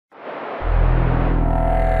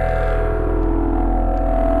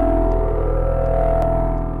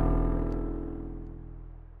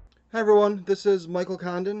everyone, this is Michael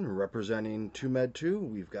Condon representing Toomedtoo.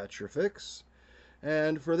 We've got your fix.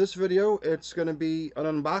 And for this video, it's going to be an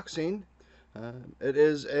unboxing. It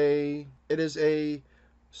is a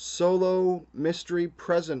solo mystery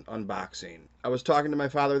present unboxing. I was talking to my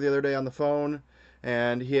father the other day on the phone,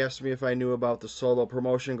 and he asked me if I knew about the solo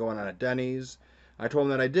promotion going on at Denny's. I told him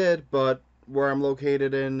that I did, but where I'm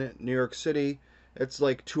located in New York City, it's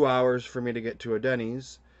like 2 hours for me to get to a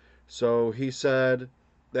Denny's. So he said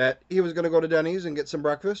that he was going to go to Denny's and get some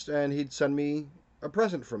breakfast, and he'd send me a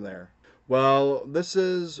present from there. Well, this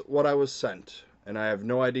is what I was sent, and I have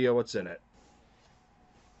no idea what's in it.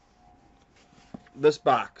 This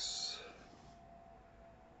box.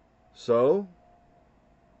 So,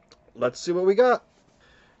 let's see what we got.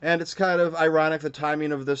 And it's kind of ironic, the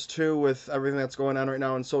timing of this too, with everything that's going on right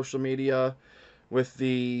now in social media, with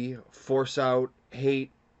the force out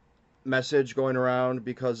hate message going around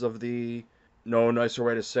because of the, no nicer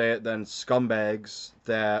way to say it than, scumbags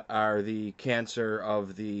that are the cancer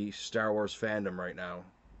of the Star Wars fandom right now.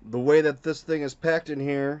 The way that this thing is packed in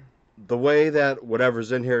here, the way that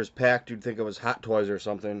whatever's in here is packed, you'd think it was Hot Toys or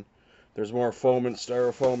something. There's more foam and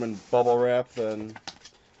styrofoam and bubble wrap than...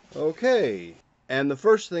 Okay. And the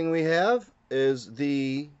first thing we have is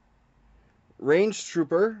the Range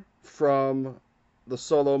Trooper from the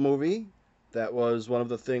Solo movie. That was one of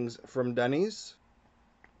the things from Denny's.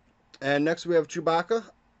 And next we have Chewbacca,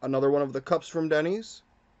 another one of the cups from Denny's,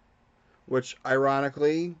 which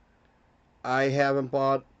ironically, I haven't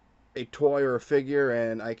bought a toy or a figure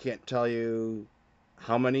and I can't tell you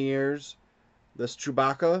how many years. This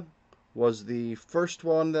Chewbacca was the first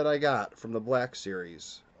one that I got from the Black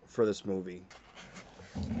Series for this movie.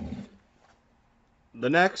 The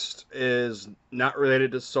next is not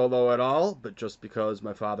related to Solo at all, but just because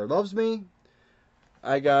my father loves me,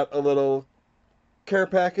 I got a little care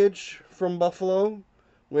package from Buffalo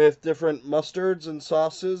with different mustards and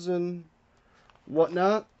sauces and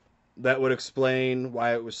whatnot. That would explain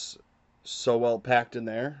why it was so well packed in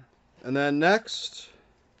there. And then next,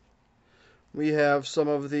 we have some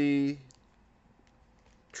of the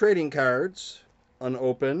trading cards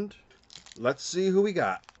unopened. Let's see who we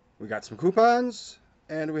got. We got some coupons,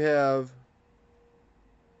 and we have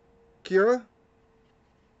Qi'ra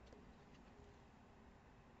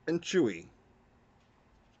and Chewie.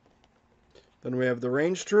 Then we have the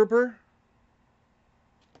Range Trooper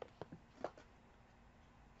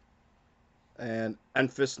and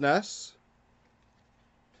Enfys Nest.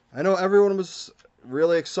 I know everyone was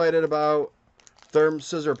really excited about Therm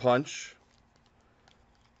Scissor Punch,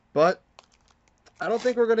 but I don't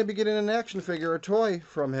think we're going to be getting an action figure or toy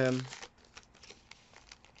from him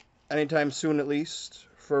anytime soon, at least,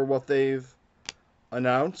 for what they've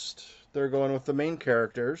announced. They're going with the main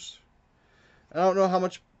characters. I don't know how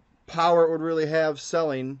much power it would really have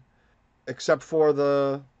selling, except for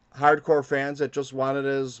the hardcore fans that just want it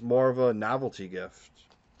as more of a novelty gift.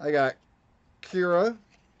 I got Qi'ra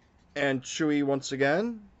and Chewie once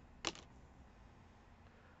again,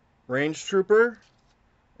 Range Trooper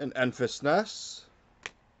and Enfys Nest,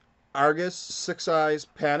 Argus Six Eyes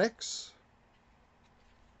Panics,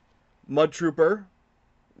 Mud Trooper,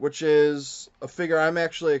 which is a figure I'm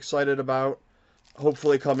actually excited about,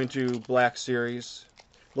 hopefully coming to Black Series.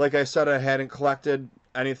 Like I said, I hadn't collected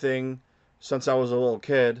anything since I was a little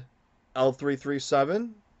kid.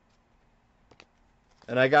 L337.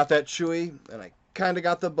 And I got that Chewie, and I kind of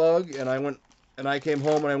got the bug, and I came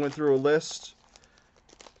home and I went through a list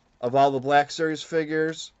of all the Black Series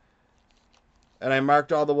figures, and I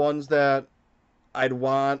marked all the ones that I'd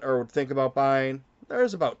want or would think about buying.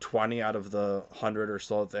 There's about 20 out of the 100 or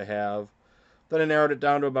so that they have. Then I narrowed it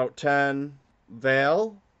down to about 10.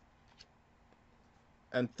 Vale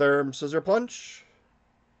and Therm Scissor Punch.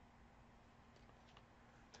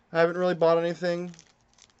 I haven't really bought anything.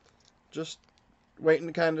 Just waiting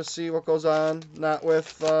to kind of see what goes on. Not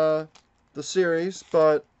with the series,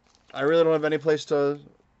 but I really don't have any place to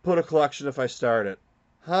put a collection if I start it.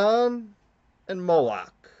 Han and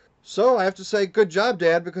Moloch. So I have to say, good job,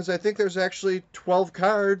 Dad, because I think there's actually 12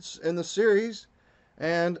 cards in the series,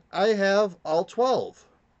 and I have all 12.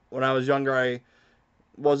 When I was younger, I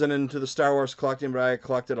wasn't into the Star Wars collecting, but I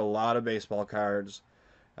collected a lot of baseball cards.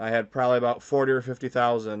 I had probably about 40 or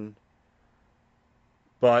 50,000.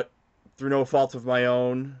 But through no fault of my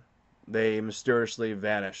own, they mysteriously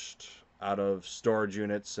vanished out of storage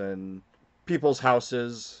units and people's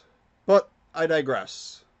houses. But I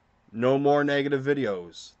digress. No more negative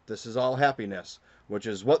videos. This is all happiness, which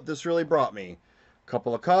is what this really brought me.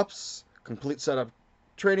 Couple of cups, complete set of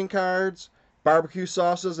trading cards, barbecue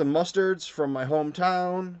sauces and mustards from my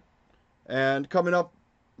hometown, and coming up,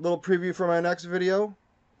 little preview for my next video,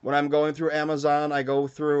 When I'm going through Amazon,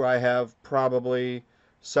 I have probably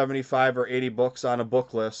 75 or 80 books on a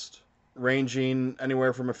book list, ranging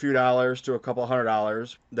anywhere from a few dollars to a couple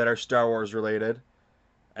 $100 that are Star Wars related.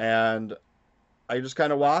 And I just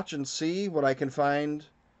kind of watch and see what I can find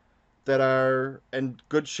that are in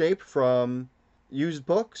good shape from used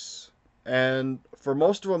books. And for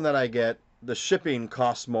most of them that I get, the shipping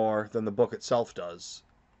costs more than the book itself does,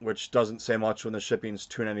 which doesn't say much when the shipping's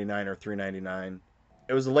 $2.99 or $3.99.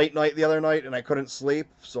 It was a late night the other night and I couldn't sleep,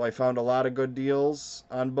 so I found a lot of good deals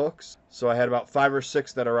on books. So I had about 5 or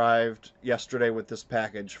 6 that arrived yesterday with this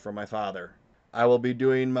package from my father. I will be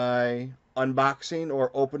doing my unboxing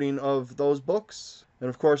or opening of those books. And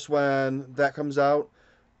of course, when that comes out,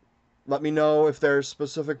 let me know if there's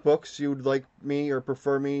specific books you'd like me or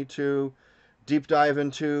prefer me to deep dive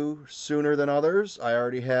into sooner than others. I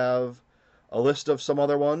already have a list of some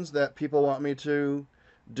other ones that people want me to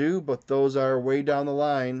do, but those are way down the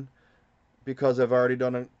line because I've already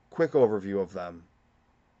done a quick overview of them.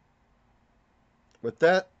 With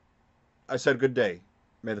that, I said good day.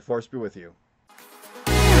 May the force be with you.